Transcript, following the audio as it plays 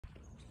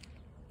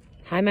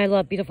Hi, my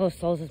love, beautiful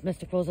souls. It's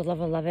Mystic Rose of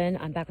Love 11.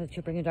 I'm back with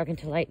you, bringing dark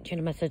into light,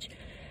 channel message.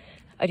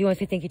 I do want to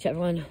say thank you to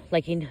everyone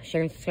liking,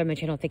 sharing, subscribing my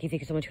channel. Thank you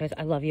so much, guys.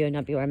 I love you and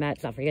not be where I'm at.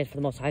 It's not for you guys, for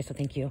the Most High, so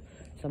thank you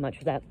so much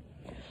for that.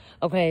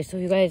 Okay, so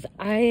you guys,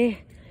 I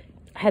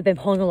have been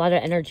pulling a lot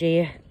of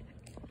energy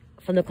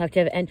from the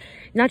collective, and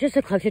not just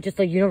the collective, just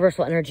the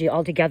universal energy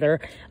altogether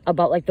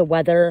about like the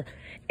weather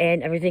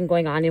and everything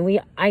going on. And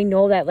I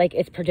know that like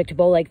it's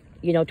predictable, like,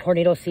 you know,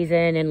 tornado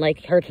season and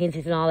like hurricane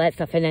season, all that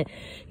stuff, and it,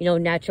 you know,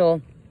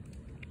 natural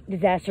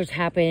disasters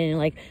happen and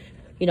like,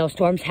 you know,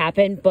 storms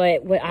happen.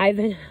 But what I've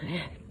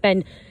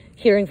been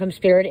hearing from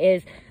spirit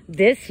is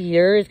this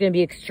year is going to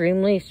be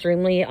extremely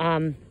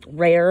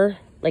rare,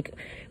 like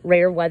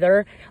rare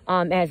weather,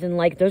 as in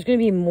like there's going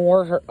to be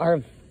there's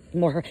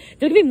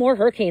going to be more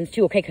hurricanes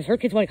too, okay, because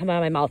hurricanes want to come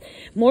out of my mouth.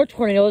 More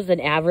tornadoes than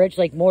average,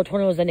 like more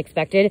tornadoes than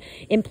expected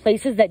in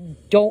places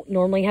that don't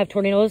normally have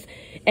tornadoes,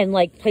 and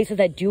like places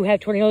that do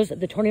have tornadoes,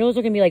 the tornadoes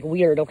are going to be like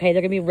weird, okay?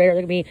 They're going to be rare,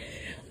 they're going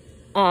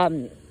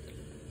to be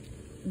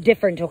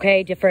different,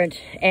 okay?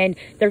 Different, and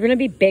they're going to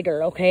be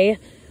bigger, okay?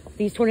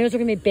 These tornadoes are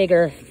going to be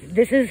bigger.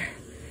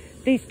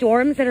 These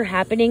storms that are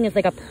happening is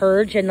like a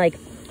purge and like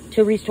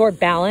to restore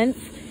balance.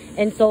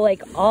 And so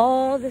like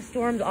all the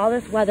storms, all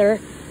this weather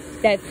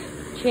that's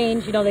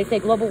changed, you know, they say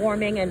global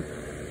warming, and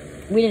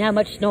we didn't have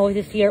much snow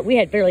this year. We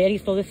had barely any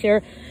snow this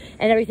year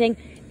and everything.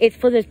 It's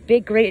for this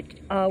big, great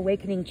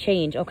awakening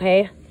change,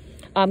 okay?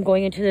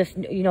 Going into this,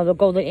 you know, the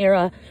golden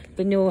era,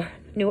 the new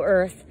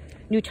earth,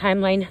 new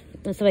timeline,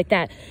 and stuff like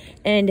that.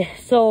 And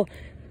so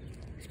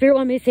spirit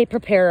wanted me to say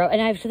prepare,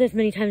 and I've said this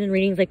many times in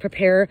readings, like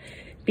prepare,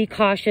 be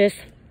cautious,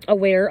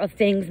 aware of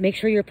things, make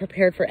sure you're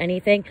prepared for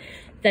anything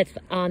that's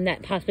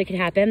that possibly can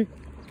happen.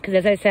 Because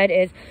as I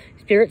said,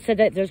 spirit said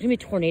that there's gonna be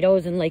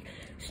tornadoes and like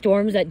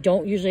storms that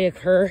don't usually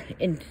occur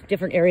in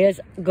different areas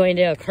going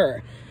to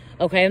occur,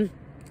 okay?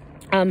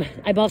 I'm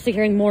also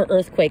hearing more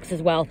earthquakes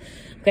as well,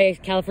 okay?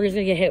 California's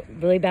gonna get hit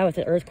really bad with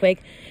an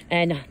earthquake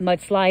and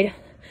mudslide.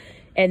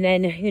 And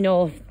then, you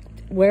know,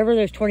 wherever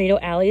there's tornado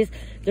alleys,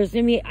 there's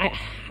gonna be,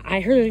 I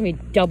heard there's gonna be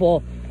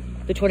double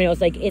the tornadoes.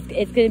 Like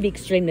it's gonna be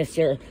extreme this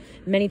year,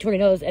 many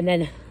tornadoes. And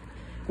then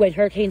when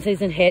hurricane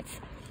season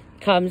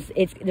comes,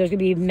 there's gonna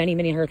be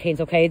many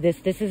hurricanes, okay?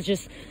 This is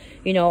just,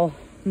 you know,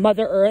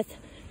 Mother Earth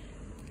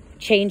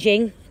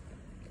changing,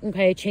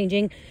 okay?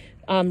 Changing,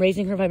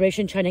 raising her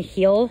vibration, trying to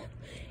heal.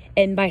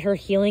 And by her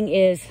healing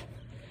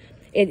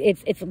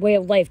it's a way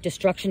of life,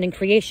 destruction and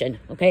creation,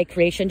 okay?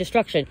 Creation,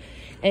 destruction.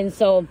 And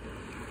so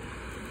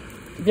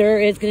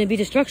there is going to be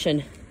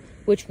destruction,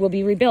 which will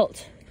be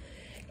rebuilt.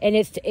 And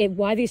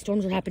why these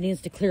storms are happening is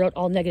to clear out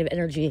all negative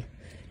energy,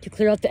 to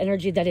clear out the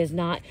energy that is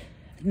not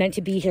meant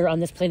to be here on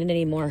this planet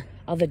anymore,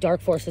 of the dark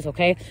forces,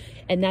 okay?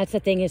 And that's the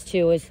thing is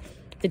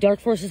the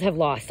dark forces have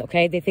lost,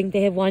 okay? They think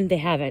they have won, they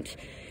haven't.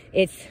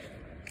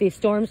 These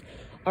storms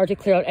are to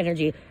clear out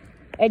energy.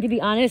 And to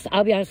be honest,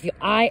 I'll be honest with you,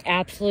 I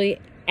absolutely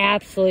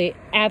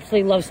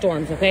love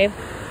storms, okay?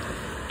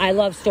 I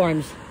love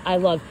storms. I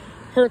love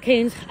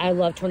hurricanes. I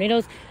love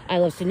tornadoes. I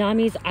love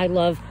tsunamis. I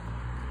love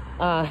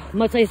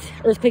mudslides,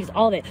 earthquakes,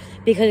 all of it,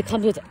 because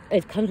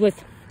it comes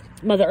with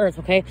Mother Earth,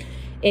 okay?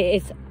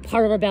 It's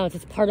part of our balance.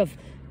 It's part of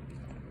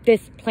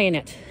this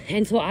planet.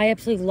 And so I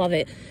absolutely love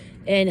it.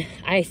 And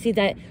I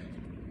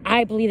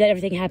believe that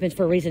everything happens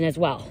for a reason as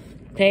well,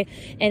 okay?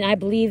 And I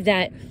believe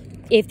that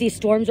if these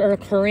storms are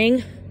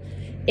occurring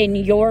in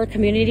your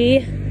community,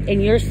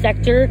 in your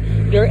sector,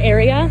 your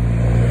area,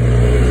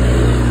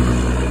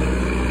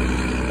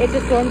 if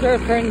the storms are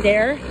occurring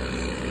there,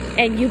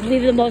 and you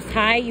believe in the Most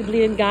High, you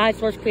believe in God,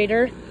 Source,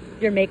 Creator,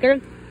 your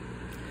Maker,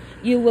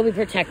 you will be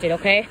protected,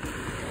 okay?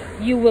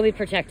 You will be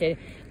protected.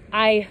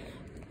 I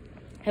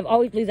have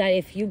always believed that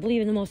if you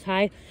believe in the Most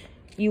High,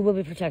 you will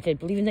be protected.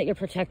 Believing that you're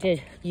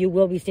protected, you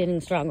will be standing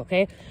strong,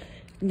 okay?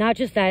 Not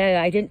just that,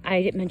 I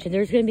didn't mention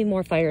there's going to be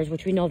more fires,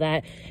 which we know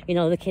that, you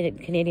know, the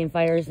Canadian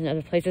fires and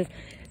other places.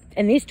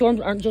 And these storms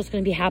aren't just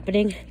going to be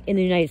happening in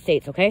the United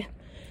States, okay?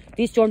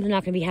 These storms are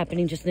not going to be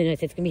happening just in the United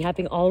States. It's going to be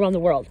happening all around the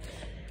world.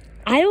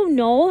 I don't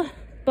know,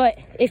 but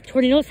if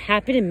tornadoes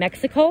happen in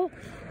Mexico,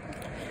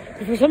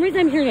 for some reason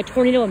I'm hearing a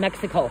tornado in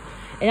Mexico.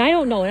 And I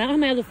don't know, and I don't have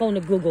my other phone to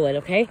Google it,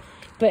 okay?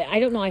 But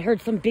I don't know, I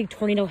heard some big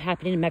tornado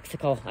happening in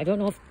Mexico. I don't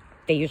know if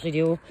they usually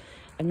do.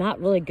 I'm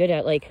not really good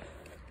at, like,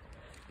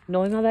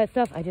 knowing all that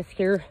stuff. I just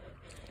hear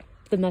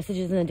the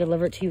messages and then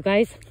deliver it to you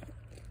guys.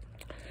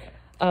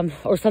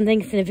 Or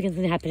something significant is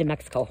going to happen in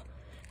Mexico,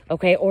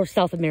 okay? Or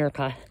South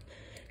America.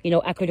 You know,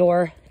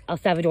 Ecuador, El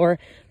Salvador,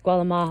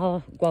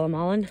 Guatemala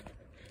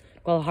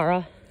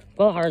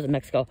is in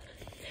Mexico.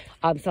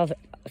 South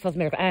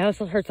America. I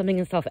also heard something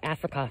in South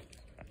Africa,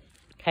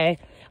 okay?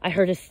 I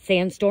heard a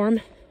sandstorm,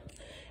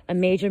 a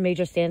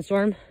major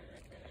sandstorm.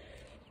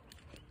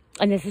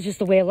 And this is just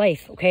the way of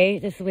life, okay?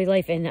 This is the way of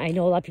life. And I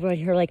know a lot of people out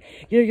here are like,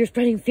 you're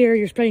spreading fear,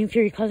 you're causing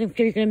fear, you're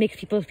going to make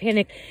people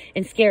panic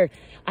and scared.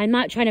 I'm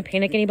not trying to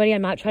panic anybody.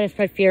 I'm not trying to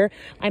spread fear.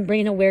 I'm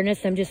bringing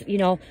awareness. I'm just, you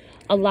know,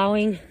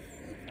 allowing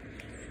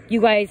you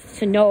guys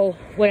to know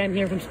what I'm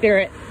hearing from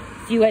Spirit,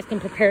 so you guys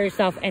can prepare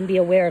yourself and be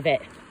aware of it.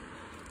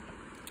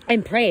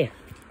 And pray.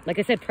 Like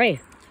I said, pray.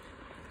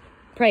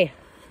 Pray.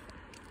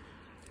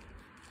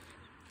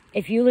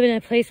 If you live in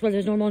a place where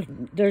there's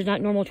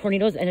not normal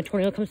tornadoes and a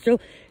tornado comes through,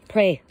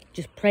 pray.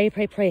 Just pray,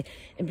 pray, pray,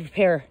 and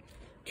prepare.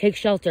 Take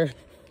shelter.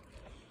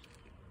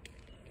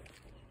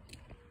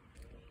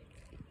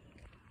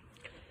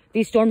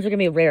 These storms are going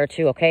to be rare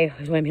too, okay?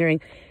 Is what I'm hearing.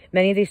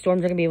 Many of these storms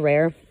are going to be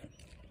rare.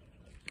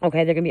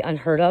 Okay, they're going to be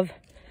unheard of.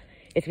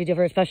 It's going to be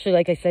different, especially,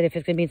 like I said, if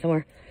it's going to be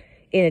somewhere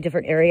in a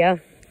different area.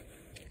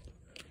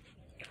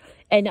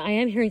 And I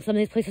am hearing some of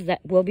these places that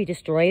will be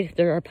destroyed.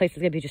 There are places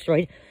going to be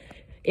destroyed.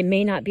 It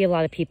may not be a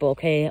lot of people,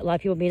 okay? A lot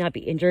of people may not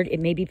be injured. It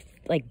may be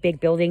like big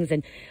buildings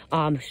and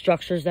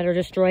structures that are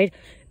destroyed,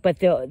 but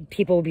the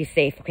people will be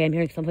safe, okay? I'm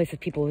hearing some places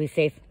people will be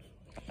safe,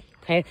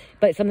 okay?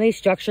 But some of these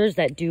structures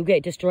that do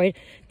get destroyed,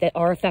 that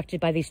are affected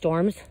by these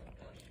storms,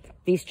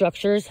 these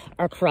structures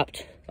are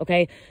corrupt,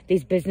 okay?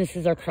 These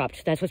businesses are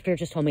corrupt. That's what Spirit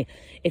just told me.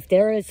 If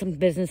there is some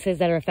businesses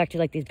that are affected,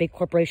 like these big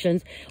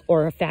corporations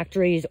or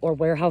factories or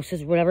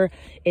warehouses or whatever,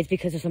 it's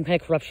because of some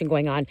kind of corruption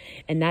going on.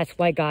 And that's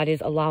why God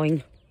is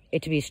allowing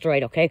it to be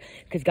destroyed, okay?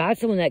 Because God's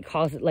the one that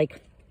calls it, like,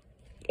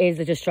 is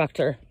the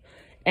destructor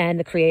and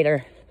the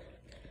creator.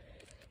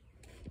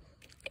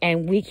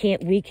 And we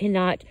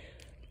cannot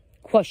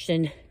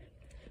question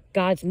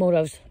God's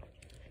motives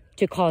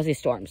to cause these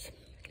storms.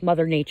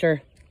 Mother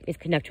Nature is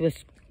connected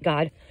with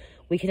God.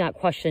 We cannot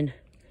question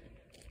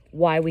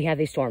why we have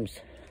these storms.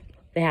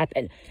 They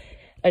happen.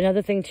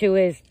 Another thing too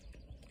is,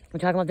 we're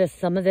talking about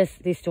this,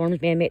 these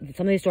storms, man-made.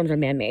 Some of these storms are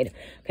man-made.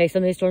 Okay,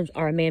 some of these storms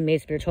are man-made.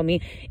 Spirit told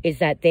me is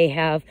that they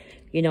have,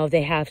 you know,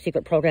 they have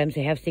secret programs.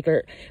 They have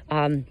secret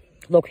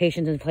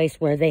locations in place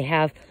where they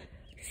have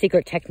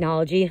secret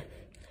technology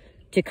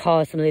to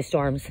cause some of these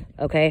storms.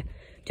 Okay,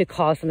 to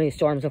cause some of these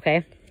storms.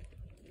 Okay,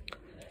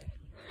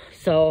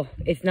 so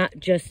it's not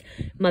just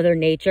Mother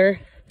Nature.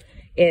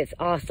 It's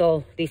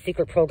also these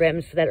secret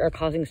programs that are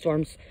causing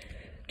storms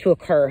to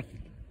occur.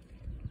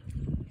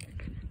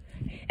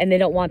 And they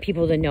don't want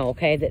people to know,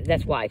 okay?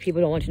 That's why.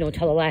 People don't want to know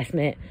until the last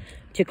minute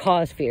to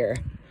cause fear.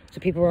 So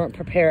people weren't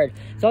prepared.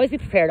 So always be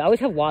prepared. Always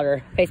have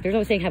water. Okay, Spirit's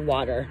always saying have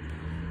water.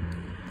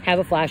 Have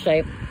a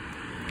flashlight.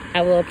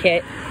 Have a little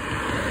kit.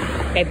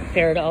 Okay,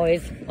 prepared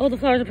always. Oh, the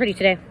flowers are pretty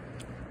today.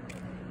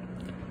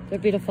 They're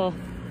beautiful.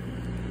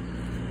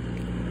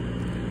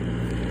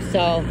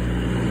 So,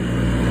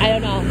 I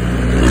don't know.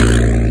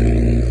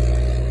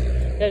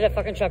 There's a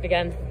fucking truck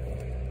again.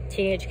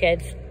 Teenage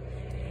kids.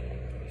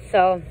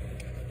 So,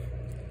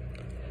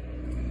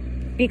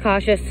 be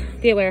cautious,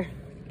 be aware,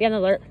 be on the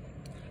alert,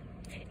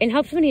 and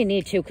help somebody in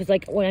need too. Because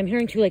like what I'm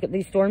hearing too, like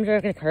these storms are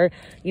going to occur.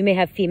 You may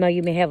have FEMA,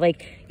 you may have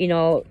like, you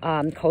know,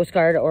 Coast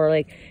Guard or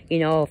like, you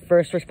know,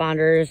 first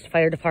responders,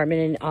 fire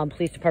department and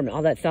police department,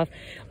 all that stuff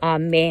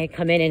may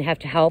come in and have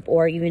to help,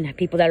 or even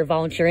people that are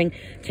volunteering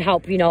to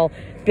help, you know,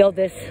 build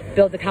the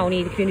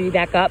county, the community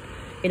back up,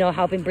 you know,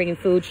 helping bringing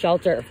food,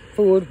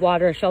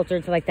 water, shelter,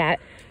 and stuff like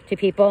that to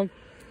people.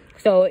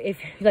 So if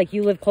like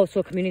you live close to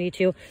a community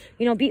too,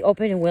 you know, be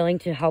open and willing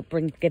to help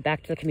get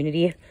back to the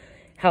community,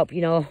 help,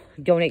 you know,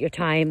 donate your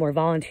time or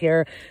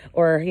volunteer,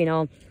 or, you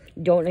know,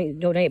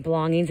 donate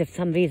belongings if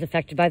somebody is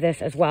affected by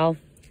this as well.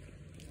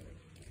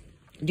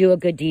 Do a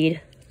good deed.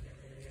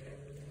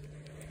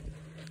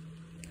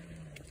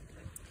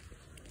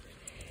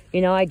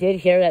 You know, I did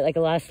hear that like a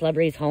lot of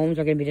celebrities' homes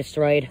are going to be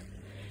destroyed.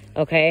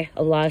 Okay,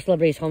 a lot of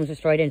celebrities' homes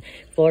destroyed in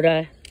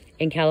Florida,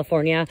 in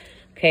California,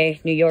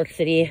 okay, New York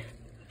City.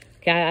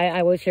 Okay,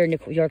 I was here. New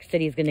York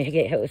City is going to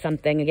get hit with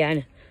something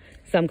again.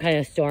 Some kind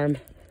of storm.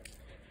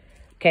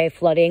 Okay,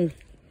 flooding.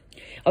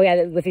 Oh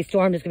yeah, with these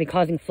storms, it's going to be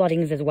causing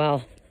floodings as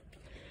well.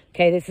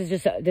 Okay, this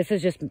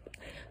is just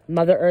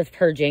Mother Earth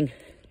purging.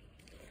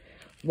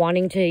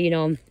 Wanting to, you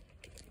know,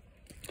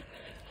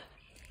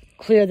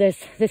 clear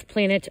this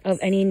planet of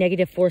any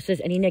negative forces,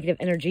 any negative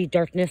energy,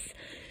 darkness,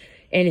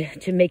 and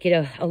to make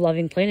it a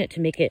loving planet, to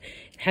make it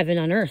heaven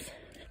on earth.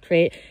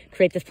 Create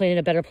this planet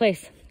a better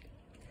place.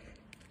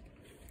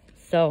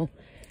 So,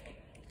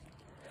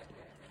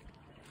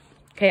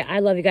 okay, I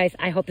love you guys.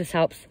 I hope this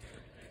helps.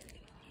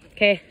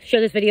 Okay,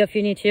 share this video if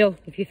you need to,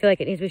 if you feel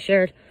like it needs to be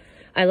shared.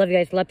 I love you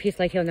guys. Love, peace,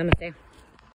 light, heal, namaste.